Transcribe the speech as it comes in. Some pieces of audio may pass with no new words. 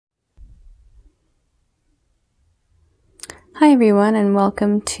Hi everyone, and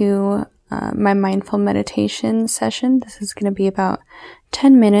welcome to my mindful meditation session. This is going to be about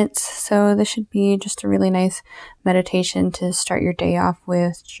 10 minutes, so this should be just a really nice meditation to start your day off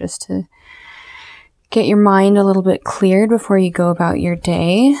with, just to get your mind a little bit cleared before you go about your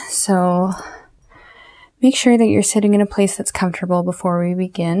day. So make sure that you're sitting in a place that's comfortable before we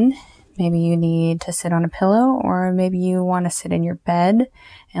begin. Maybe you need to sit on a pillow, or maybe you want to sit in your bed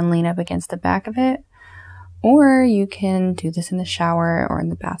and lean up against the back of it. Or you can do this in the shower or in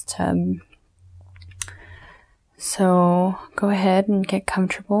the bathtub. So go ahead and get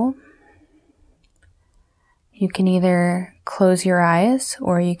comfortable. You can either close your eyes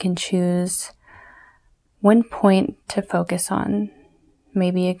or you can choose one point to focus on.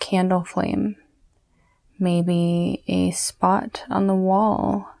 Maybe a candle flame, maybe a spot on the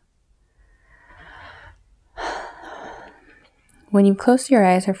wall. When you've closed your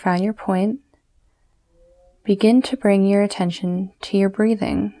eyes or found your point, begin to bring your attention to your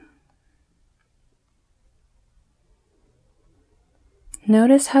breathing.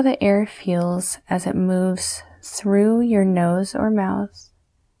 Notice how the air feels as it moves through your nose or mouth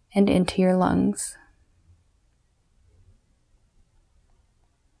and into your lungs.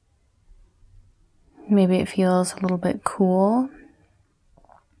 Maybe it feels a little bit cool.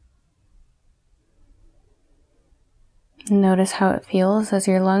 Notice how it feels as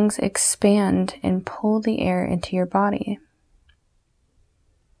your lungs expand and pull the air into your body.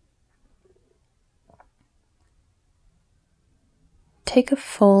 Take a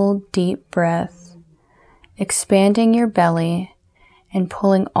full, deep breath, expanding your belly and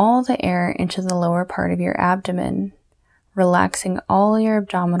pulling all the air into the lower part of your abdomen, relaxing all your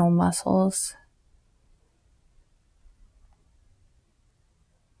abdominal muscles.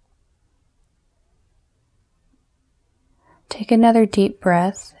 Take another deep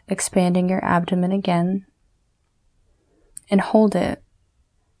breath, expanding your abdomen again, and hold it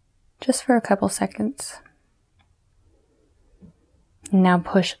just for a couple seconds. Now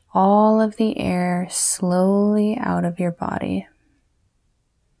push all of the air slowly out of your body.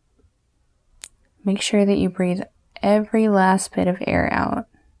 Make sure that you breathe every last bit of air out,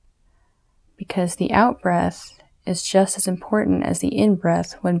 because the out breath is just as important as the in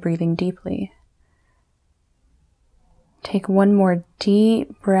breath when breathing deeply. Take one more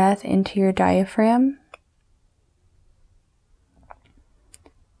deep breath into your diaphragm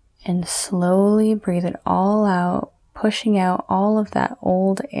and slowly breathe it all out, pushing out all of that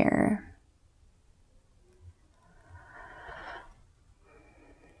old air.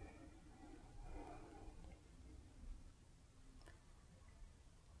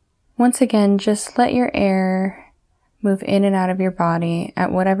 Once again, just let your air move in and out of your body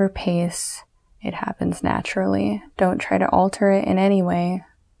at whatever pace it happens naturally. Don't try to alter it in any way.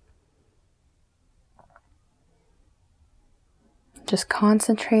 Just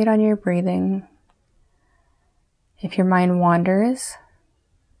concentrate on your breathing. If your mind wanders,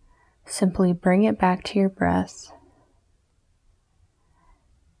 simply bring it back to your breath.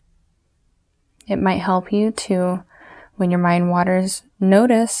 It might help you to, when your mind wanders,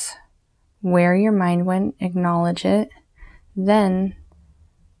 notice where your mind went, acknowledge it. Then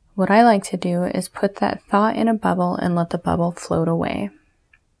what I like to do is put that thought in a bubble and let the bubble float away.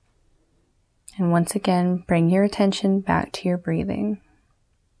 And once again, bring your attention back to your breathing.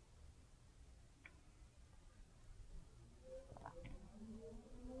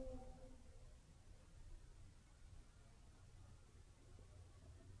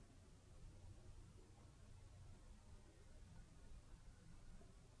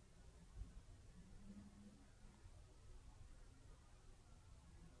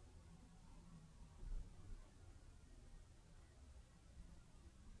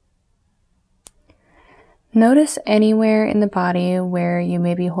 Notice anywhere in the body where you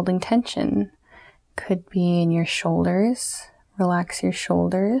may be holding tension. Could be in your shoulders. Relax your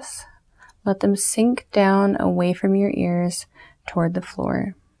shoulders. Let them sink down away from your ears toward the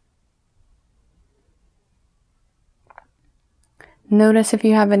floor. Notice if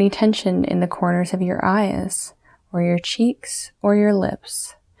you have any tension in the corners of your eyes, or your cheeks, or your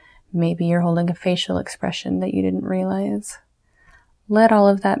lips. Maybe you're holding a facial expression that you didn't realize. Let all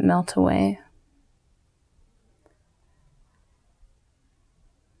of that melt away.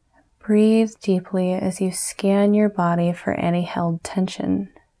 Breathe deeply as you scan your body for any held tension.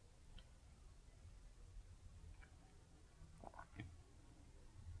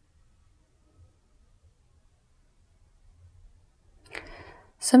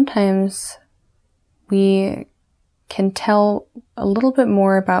 Sometimes we can tell a little bit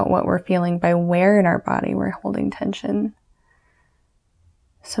more about what we're feeling by where in our body we're holding tension.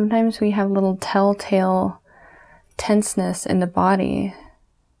 Sometimes we have little telltale tenseness in the body.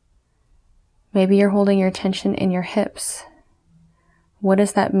 Maybe you're holding your tension in your hips. What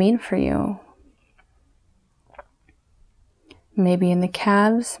does that mean for you? Maybe in the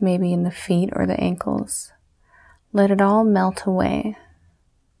calves, maybe in the feet or the ankles. Let it all melt away.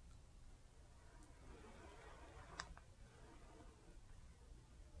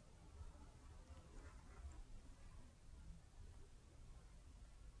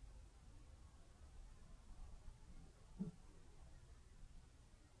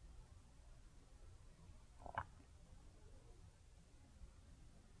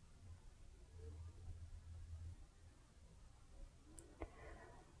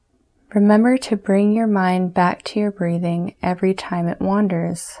 Remember to bring your mind back to your breathing every time it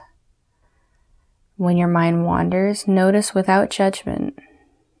wanders. When your mind wanders, notice without judgment.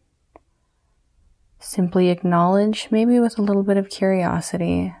 Simply acknowledge, maybe with a little bit of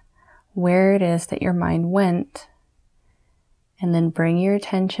curiosity, where it is that your mind went, and then bring your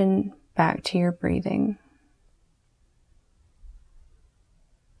attention back to your breathing.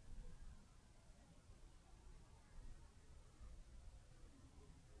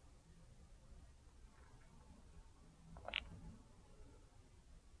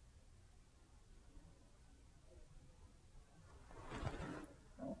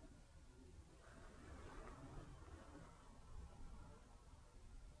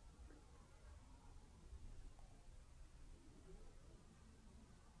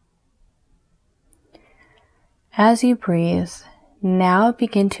 As you breathe, now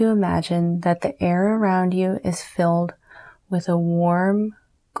begin to imagine that the air around you is filled with a warm,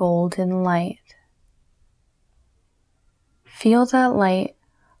 golden light. Feel that light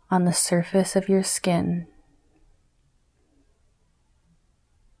on the surface of your skin.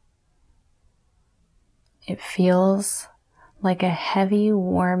 It feels like a heavy,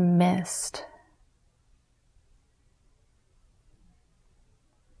 warm mist.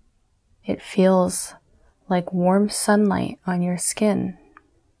 It feels like warm sunlight on your skin.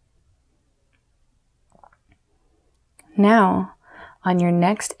 Now, on your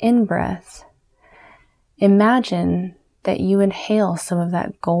next in-breath, imagine that you inhale some of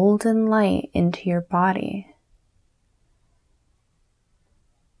that golden light into your body.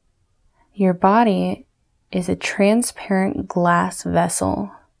 Your body is a transparent glass vessel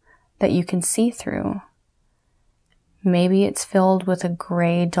that you can see through. Maybe it's filled with a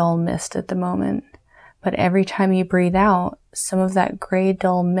gray, dull mist at the moment. But every time you breathe out, some of that gray,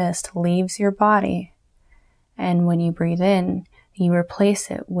 dull mist leaves your body. And when you breathe in, you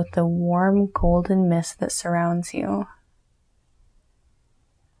replace it with the warm, golden mist that surrounds you.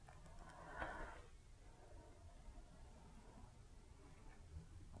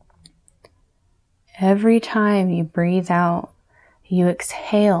 Every time you breathe out, you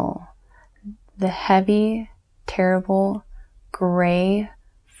exhale the heavy, terrible, gray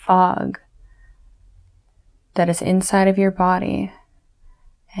fog that is inside of your body,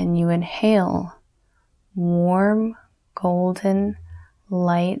 and you inhale warm, golden,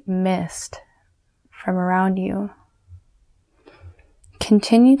 light mist from around you.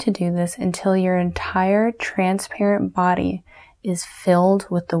 Continue to do this until your entire transparent body is filled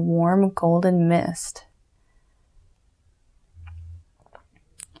with the warm, golden mist.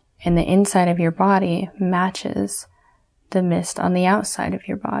 And the inside of your body matches the mist on the outside of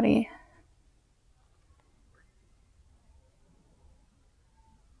your body.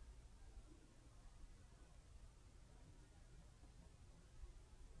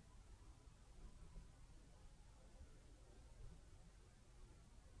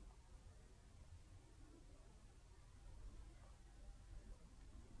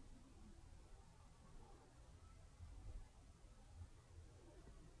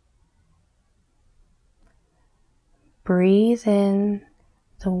 Breathe in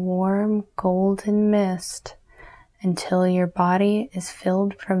the warm golden mist until your body is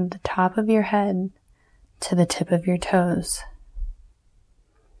filled from the top of your head to the tip of your toes.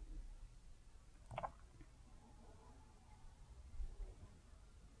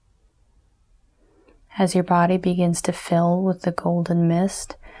 As your body begins to fill with the golden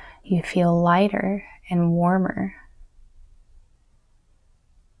mist, you feel lighter and warmer.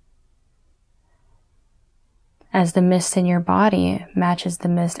 As the mist in your body matches the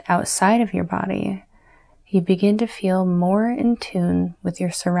mist outside of your body, you begin to feel more in tune with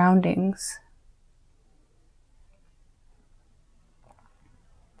your surroundings.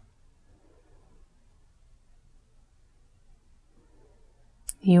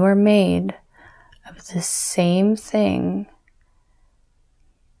 You are made of the same thing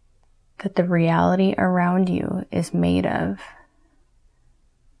that the reality around you is made of.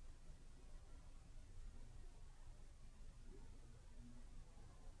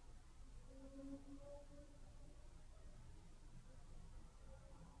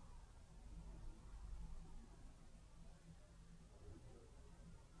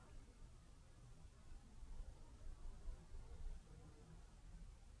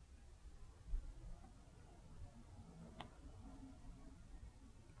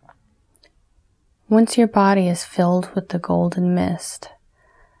 Once your body is filled with the golden mist,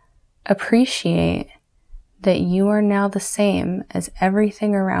 appreciate that you are now the same as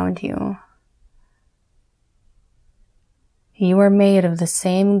everything around you. You are made of the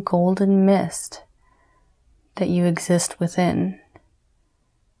same golden mist that you exist within.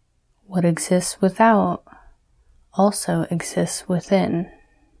 What exists without also exists within.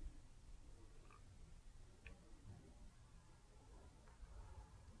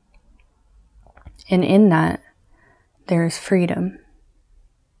 And in that, there is freedom.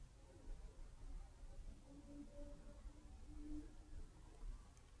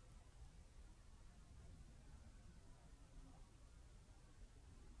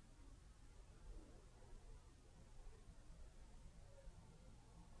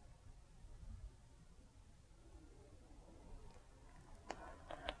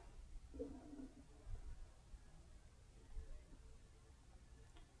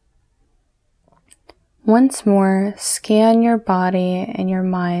 Once more, scan your body and your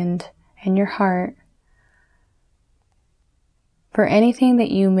mind and your heart for anything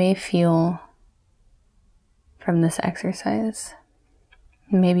that you may feel from this exercise.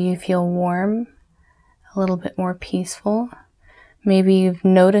 Maybe you feel warm, a little bit more peaceful. Maybe you've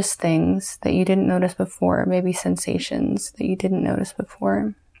noticed things that you didn't notice before, maybe sensations that you didn't notice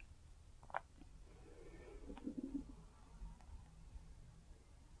before.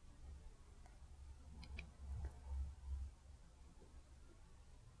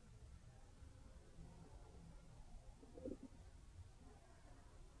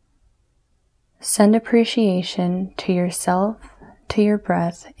 Send appreciation to yourself, to your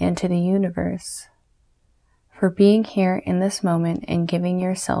breath, and to the universe for being here in this moment and giving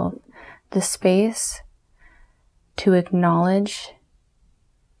yourself the space to acknowledge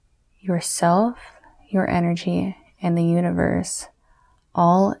yourself, your energy, and the universe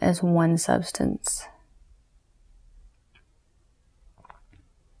all as one substance.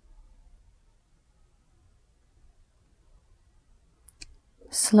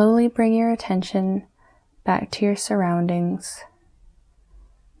 Slowly bring your attention back to your surroundings.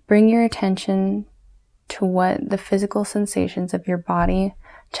 Bring your attention to what the physical sensations of your body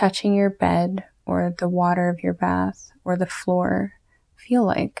touching your bed or the water of your bath or the floor feel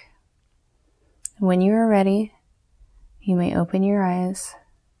like. When you are ready, you may open your eyes.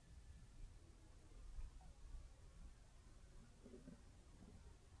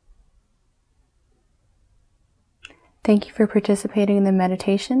 Thank you for participating in the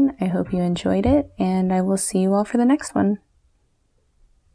meditation. I hope you enjoyed it, and I will see you all for the next one.